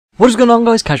What is going on,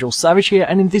 guys? CasualSavage here,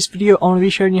 and in this video I'm going to be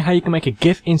showing you how you can make a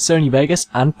GIF in Sony Vegas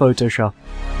and Photoshop.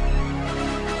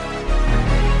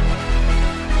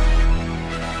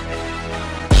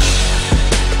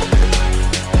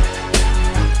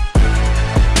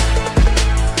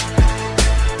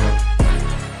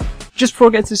 Just before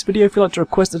I get into this video, if you'd like to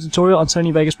request a tutorial on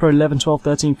Sony Vegas Pro 11, 12,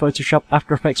 13, Photoshop,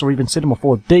 After Effects or even Cinema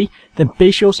 4D, then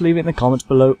be sure to leave it in the comments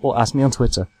below or ask me on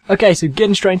Twitter. Okay, so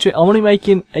getting straight into it, I'm only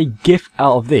making a GIF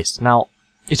out of this. Now,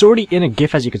 it's already in a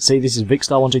GIF, as you can see. This is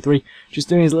VicStar123, just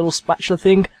doing his little spatula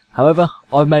thing. However,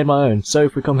 I've made my own. So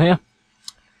if we come here,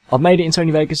 I've made it in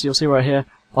Sony Vegas. You'll see right here,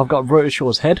 I've got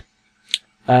Rotorshaw's head.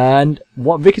 And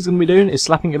what Vic is going to be doing is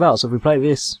slapping it about. So if we play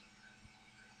this,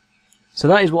 so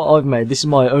that is what I've made. This is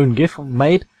my own GIF I've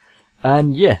made.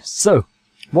 And yeah, so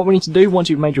what we need to do once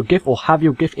you've made your GIF or have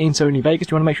your GIF in Sony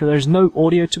Vegas, you want to make sure there's no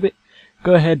audio to it.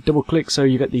 Go ahead, double click so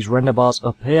you get these render bars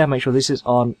up here. Make sure this is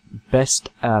on best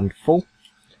and full.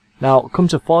 Now come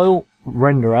to File,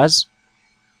 Render As.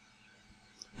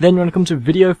 Then you want to come to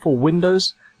Video for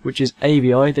Windows, which is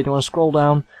AVI. Then you want to scroll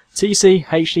down, TC,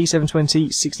 HD 720,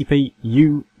 60p,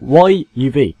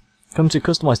 UV. Come to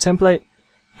Customize Template.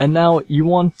 And now you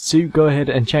want to go ahead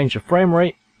and change the frame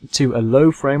rate to a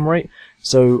low frame rate.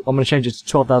 So I'm going to change it to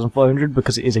 12,500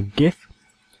 because it is a GIF.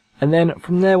 And then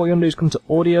from there what you're going to do is come to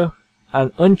Audio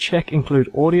and uncheck Include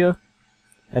Audio.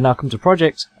 And now come to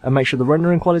Project and make sure the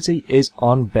rendering quality is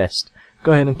on best.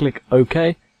 Go ahead and click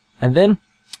OK. And then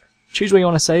choose where you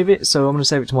want to save it. So I'm going to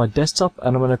save it to my desktop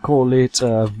and I'm going to call it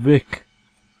Vic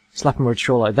Slapping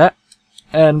Rotorshaw like that.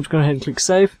 And go ahead and click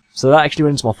Save. So that actually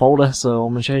went into my folder, so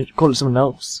I'm going to call it something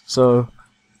else. So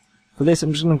for this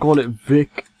I'm just going to call it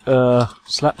Vic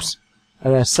Slaps,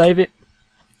 and then save it,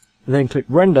 and then click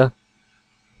Render.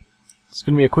 It's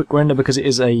going to be a quick render because it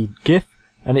is a GIF,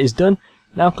 and it is done.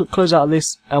 Now click Close out of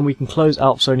this, and we can close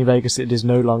out Sony Vegas. It is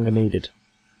no longer needed.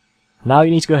 Now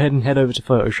you need to go ahead and head over to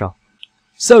Photoshop.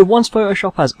 So once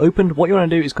Photoshop has opened, what you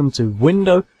want to do is come to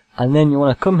Window, and then you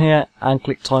want to come here and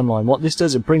click Timeline. What this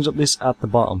does, it brings up this at the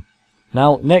bottom.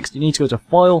 Now, next you need to go to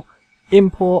File,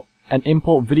 Import, and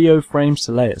import video frames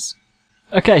to layers.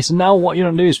 Okay, so now what you're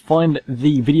going to do is find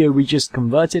the video we just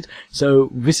converted. So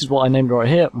this is what I named right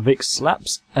here, Vic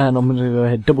Slaps, and I'm going to go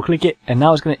ahead, double click it, and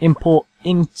now it's going to import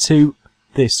into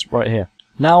this right here.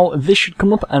 Now this should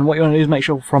come up, and what you want to do is make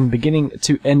sure from beginning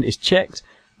to end is checked,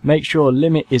 make sure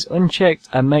limit is unchecked,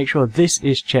 and make sure this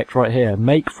is checked right here,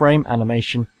 make frame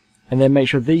animation, and then make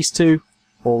sure these two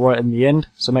are right in the end.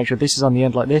 So make sure this is on the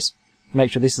end like this. Make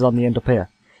sure this is on the end up here.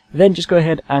 Then just go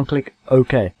ahead and click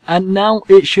OK. And now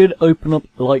it should open up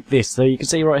like this. So you can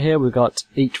see right here we've got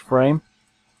each frame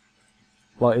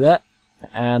like that.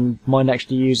 And mine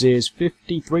actually uses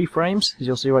 53 frames, as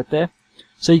you'll see right there.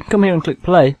 So you can come here and click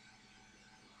play,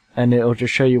 and it'll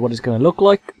just show you what it's going to look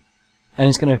like. And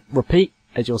it's going to repeat,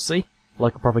 as you'll see,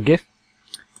 like a proper GIF.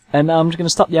 And now I'm just going to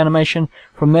stop the animation.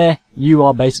 From there you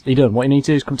are basically done. What you need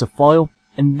to do is come to File,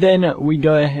 and then we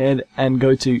go ahead and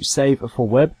go to Save for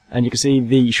Web, and you can see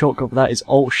the shortcut for that is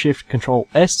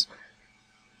Alt-Shift-Control-S.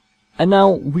 And now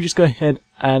we just go ahead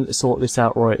and sort this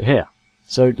out right here.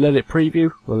 So let it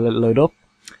preview, we'll let it load up.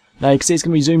 Now you can see it's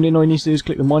going to be zoomed in. All you need to do is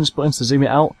click the minus buttons to zoom it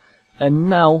out, and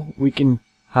now we can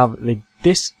have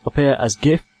this appear as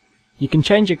GIF. You can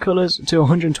change your colors to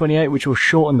 128, which will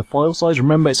shorten the file size.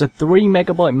 Remember, it's a 3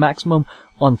 MB maximum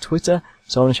on Twitter,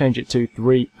 so I'm going to change it to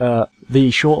 3,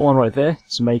 the short one right there,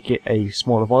 to make it a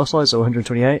smaller file size, so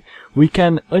 128. We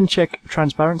can uncheck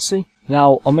transparency.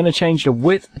 Now, I'm going to change the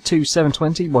width to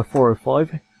 720 by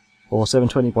 405, or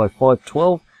 720 by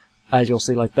 512, as you'll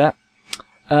see like that.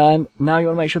 And now you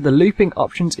want to make sure the looping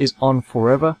options is on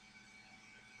forever,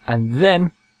 and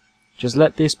then just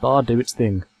let this bar do its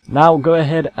thing. Now go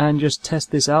ahead and just test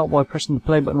this out by pressing the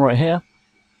play button right here.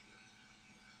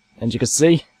 And you can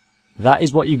see, that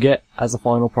is what you get as the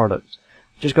final product.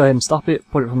 Just go ahead and stop it,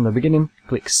 put it from the beginning,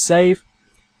 click Save.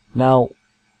 Now,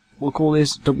 we'll call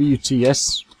this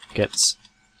WTS Gets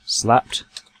Slapped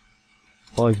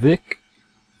by Vic.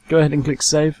 Go ahead and click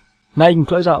Save. Now you can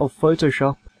close out of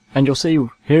Photoshop, and you'll see,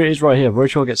 here it is right here,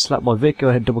 Rotorshaw Gets Slapped by Vic. Go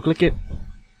ahead and double click it.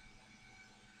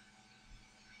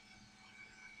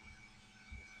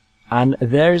 And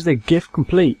there is the GIF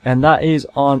complete, and that is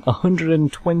on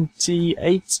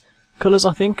 128 colours,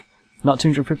 I think, not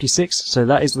 256, so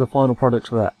that is the final product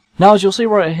for that. Now, as you'll see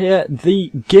right here,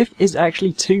 the GIF is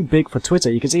actually too big for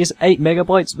Twitter. You can see it's 8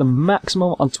 MB, the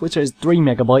maximum on Twitter is 3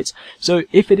 MB, so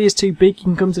if it is too big, you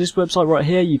can come to this website right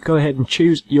here, you go ahead and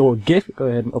choose your GIF, go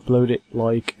ahead and upload it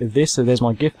like this, so there's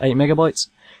my GIF, 8 MB.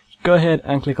 Go ahead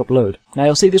and click Upload. Now,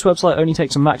 you'll see this website only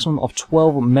takes a maximum of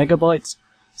 12 MB,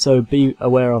 so be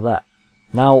aware of that.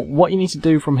 Now what you need to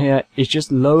do from here is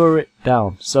just lower it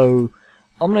down. So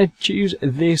I'm going to choose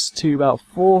this to about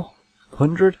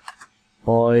 400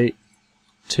 by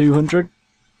 200.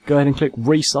 Go ahead and click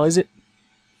resize it,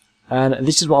 and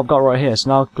this is what I've got right here. So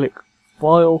now I'll click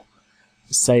File,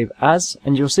 Save As,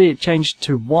 and you'll see it changed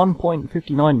to 1.59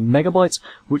 megabytes,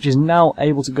 which is now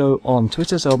able to go on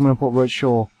Twitter. So I'm going to put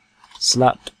Roadshaw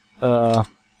slapped by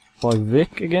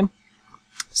Vic again.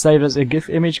 Save as a GIF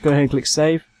image. Go ahead and click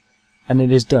Save, and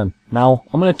it is done. Now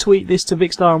I'm going to tweet this to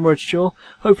Vicstar and Roadshaw.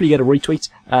 Hopefully you get a retweet,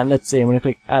 and let's see. I'm going to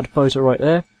click Add Photo right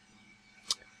there,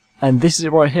 and this is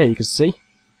it right here. You can see.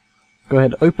 Go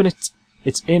ahead, open it.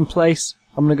 It's in place.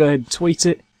 I'm going to go ahead and tweet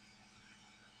it,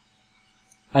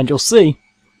 and you'll see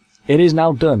it is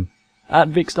now done. At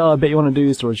Vicstar, I bet you want to do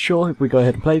this to Roadshaw. If we go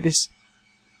ahead and play this,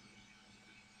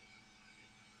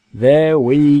 there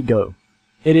we go.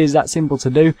 It is that simple to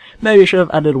do. Maybe I should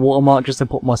have added a watermark just to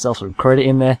put myself some credit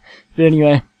in there. But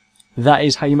anyway, that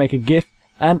is how you make a GIF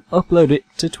and upload it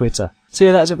to Twitter. So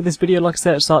yeah, that's it for this video. Like I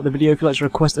said at the start of the video, if you'd like to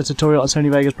request a tutorial on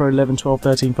Sony Vegas Pro 11, 12,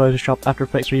 13, Photoshop, After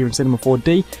Effects, or even Cinema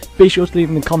 4D, be sure to leave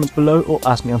in the comments below or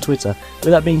ask me on Twitter. With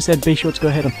that being said, be sure to go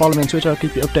ahead and follow me on Twitter. I'll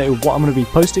keep you updated with what I'm going to be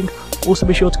posting. Also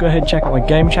be sure to go ahead and check out my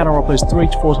gaming channel where I post 3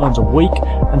 to 4 times a week.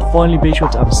 And finally, be sure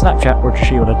to have a Snapchat where to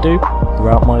see what I do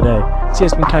throughout my day. So yeah,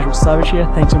 it's been CasualSavage here.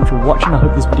 Thanks so much for watching. I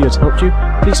hope this video has helped you.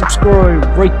 Please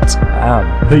subscribe, rate,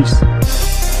 and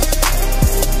peace.